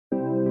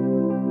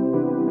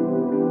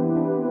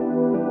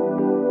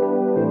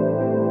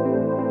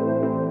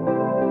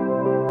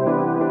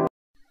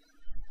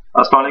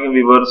Assalamu alaikum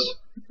viewers.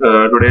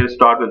 Today we'll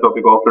start with the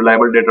topic of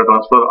reliable data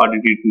transfer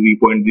RDT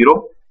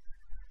 3.0.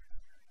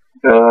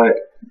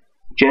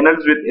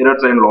 Channels with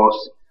errors and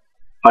loss.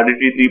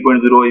 RDT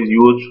 3.0 is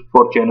used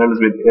for channels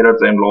with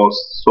errors and loss.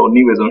 So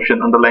new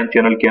assumption, underlying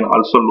channel can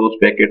also lose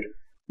packet,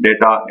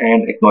 data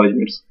and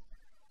acknowledgements.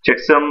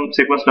 Checksum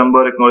sequence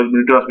number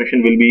acknowledgement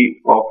transmission will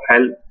be of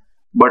help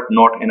but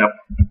not enough.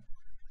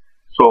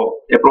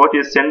 So approach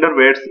is sender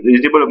waits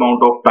reasonable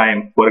amount of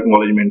time for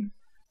acknowledgement.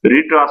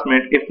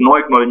 Retransmit if no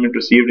acknowledgement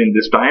received in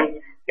this time,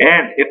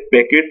 and if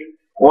packet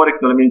or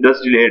acknowledgement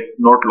is delayed,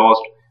 not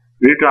lost,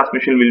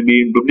 retransmission will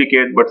be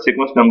duplicate but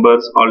sequence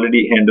numbers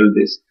already handle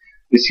this.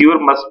 Receiver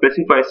must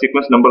specify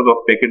sequence numbers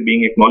of packet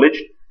being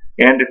acknowledged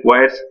and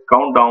requires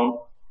countdown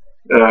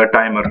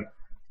timer.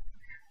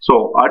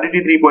 So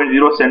RDT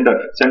 3.0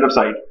 sender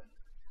side.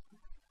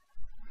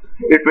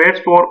 It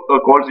waits for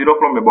call 0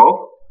 from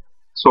above.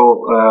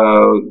 So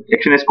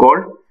action is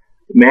called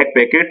make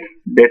packet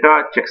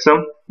data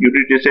checksum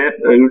utility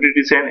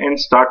send and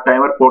start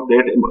timer for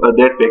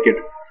that packet,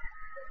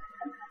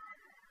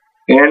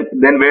 and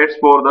then waits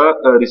for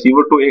the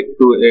receiver to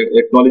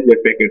acknowledge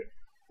that packet.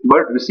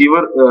 But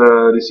receiver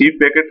receive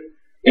packet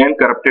and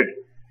corrupted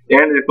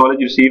and acknowledge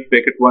receive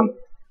packet 1,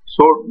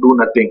 so do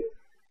nothing.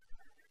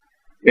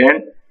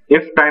 And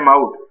if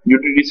timeout,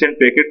 utility send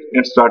packet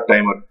and start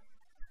timer.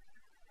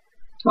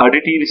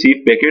 RDT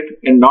receive packet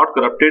and not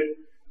corrupted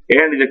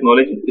and is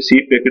acknowledged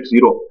receive packet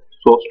 0,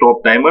 so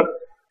stop timer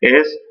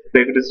as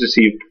packet is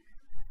received.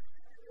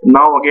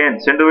 Now again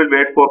sender will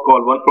wait for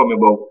call 1 from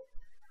above,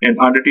 and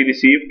RDT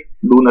received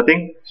do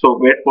nothing, so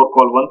wait for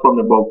call 1 from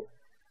above.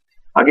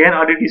 Again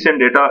RDT send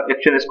data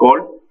action is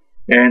called,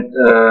 and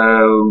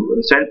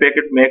send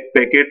packet make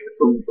packet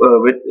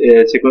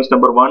with sequence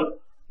number 1,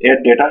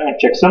 add data and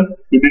checksum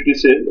utility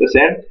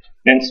send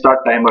and start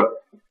timer.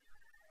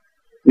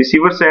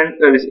 Receiver send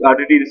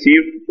RDT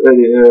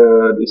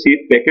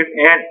received packet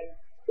and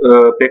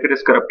packet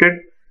is corrupted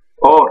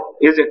or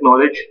is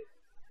acknowledged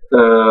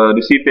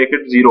receive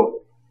packet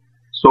 0.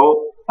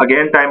 So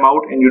again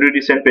timeout and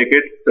utility send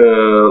packet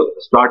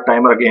start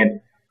timer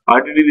again.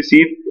 RDT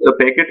receive a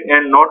packet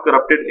and not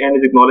corrupted and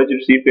is acknowledged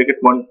receive packet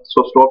 1,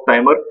 so stop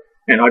timer,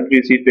 and RDT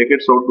receive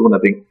packet, so do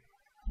nothing.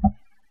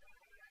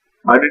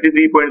 RDT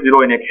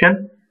 3.0 in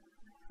action.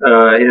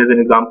 Here is an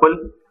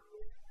example.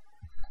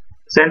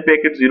 Send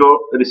packet 0,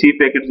 receive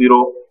packet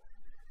 0,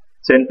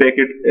 send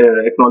packet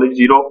acknowledge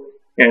 0,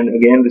 and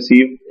again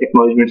receive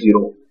acknowledgement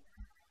 0.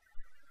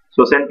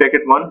 So send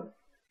packet 1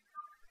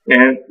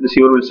 and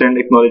receiver will send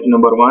acknowledge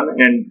number 1,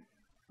 and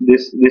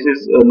this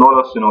is a no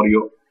loss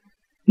scenario.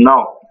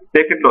 Now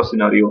packet loss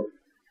scenario.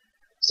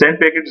 Send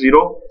packet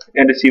 0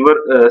 and receiver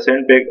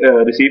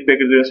receive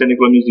packet 0 and send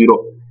acknowledgement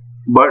 0,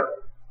 but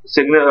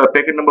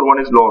packet number 1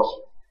 is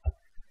lost.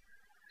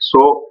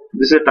 So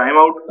this is a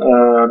timeout.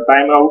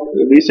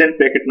 Resend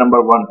packet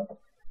number 1.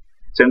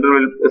 Sender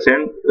will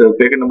send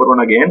packet number 1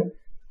 again.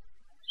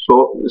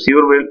 So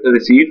receiver will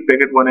receive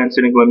packet 1 and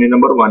send acknowledgement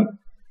number 1.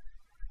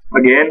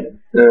 Again,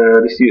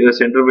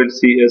 sender will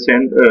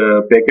send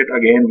packet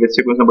again with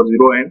sequence number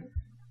 0, and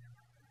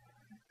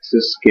this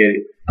is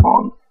carry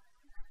on.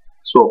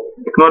 So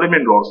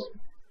acknowledgement loss.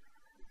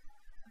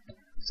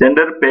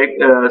 Sender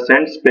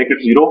sends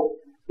packet 0,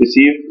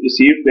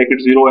 receive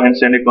packet 0 and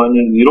send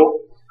acknowledgement 0.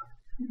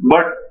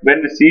 But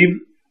when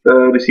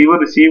receiver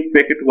receive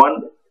packet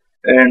 1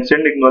 and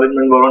send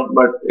acknowledgement 1,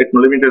 but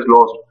acknowledgement is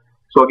lost.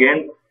 So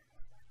again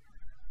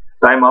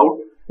timeout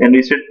and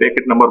reset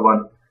packet number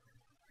 1.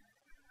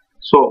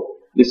 So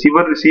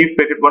receiver receive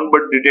packet 1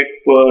 but detect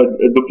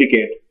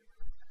duplicate.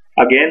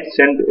 Again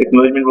send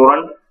acknowledgement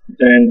 1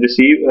 and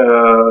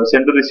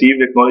sender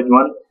receive acknowledge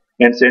 1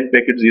 and send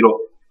packet 0.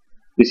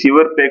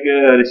 Receiver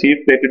receive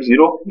packet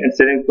 0 and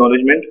send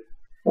acknowledgement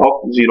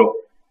of 0.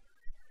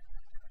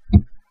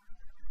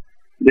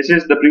 This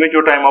is the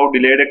premature timeout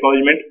delayed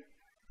acknowledgement.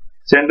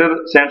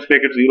 Sender sends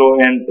packet 0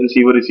 and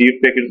receiver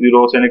receive packet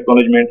 0, send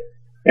acknowledgement,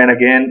 and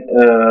again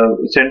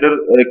sender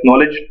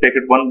acknowledge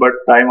packet 1 but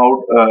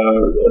timeout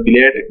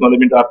delayed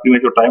acknowledgement are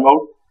premature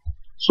timeout.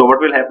 So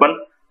what will happen?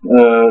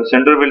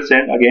 Sender will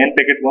send again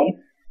packet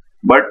 1,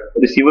 but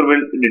receiver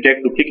will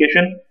detect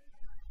duplication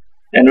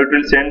and it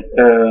will send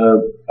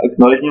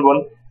acknowledgement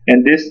 1,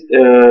 and this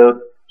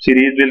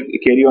series will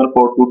carry on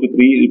for 2 to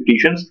 3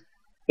 repetitions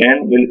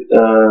and will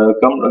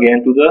come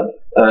again to the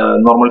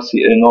normal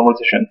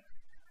session.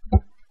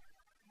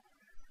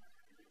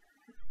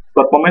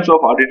 Performance of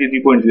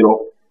RDT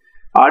 3.0.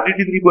 RDT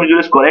 3.0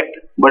 is correct,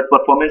 but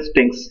performance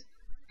stinks.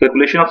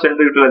 Calculation of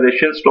sender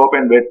utilization stop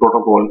and wait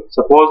protocol.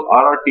 Suppose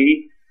RRT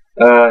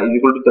is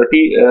equal to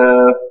 30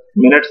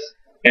 minutes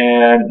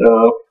and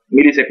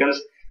milliseconds,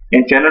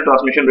 and channel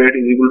transmission rate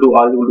is equal to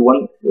R is equal to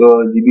 1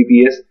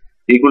 Gbps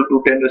equal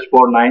to 10 raised to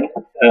power 9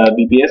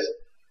 bps.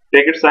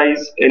 Packet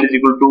size L is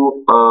equal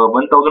to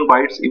 1000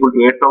 bytes equal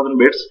to 8000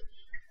 bits.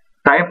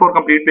 Time for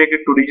complete packet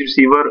to reach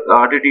receiver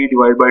RDT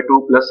divided by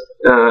 2 plus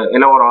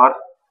L over R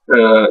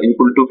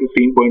equal to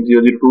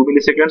 15.002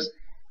 milliseconds.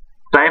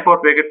 Time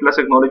for packet plus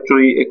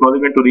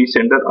acknowledgement to reach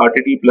sender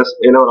RTT plus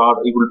L or R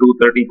equal to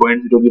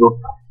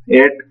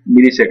 30.008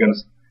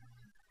 milliseconds.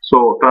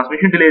 So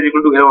transmission delay is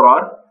equal to L or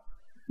R.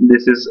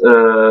 This is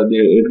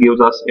it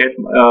gives us 8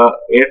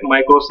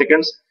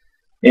 microseconds,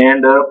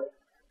 and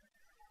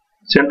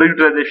sender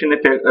utilization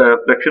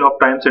fraction of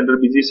time sender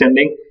busy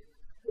sending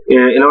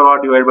L or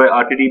R divided by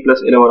RTT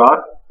plus L or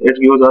R. It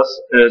gives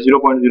us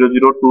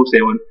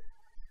 0.0027.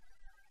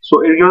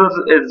 So it gives us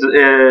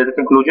the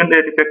conclusion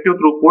that effective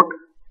throughput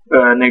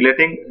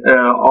neglecting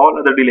all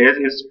other delays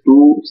is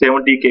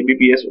 270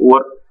 kbps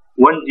over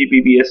 1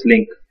 Gbps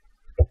link.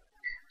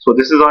 So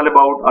this is all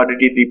about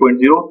RDT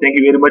 3.0. Thank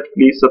you very much.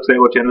 Please subscribe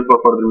our channel for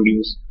further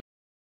videos.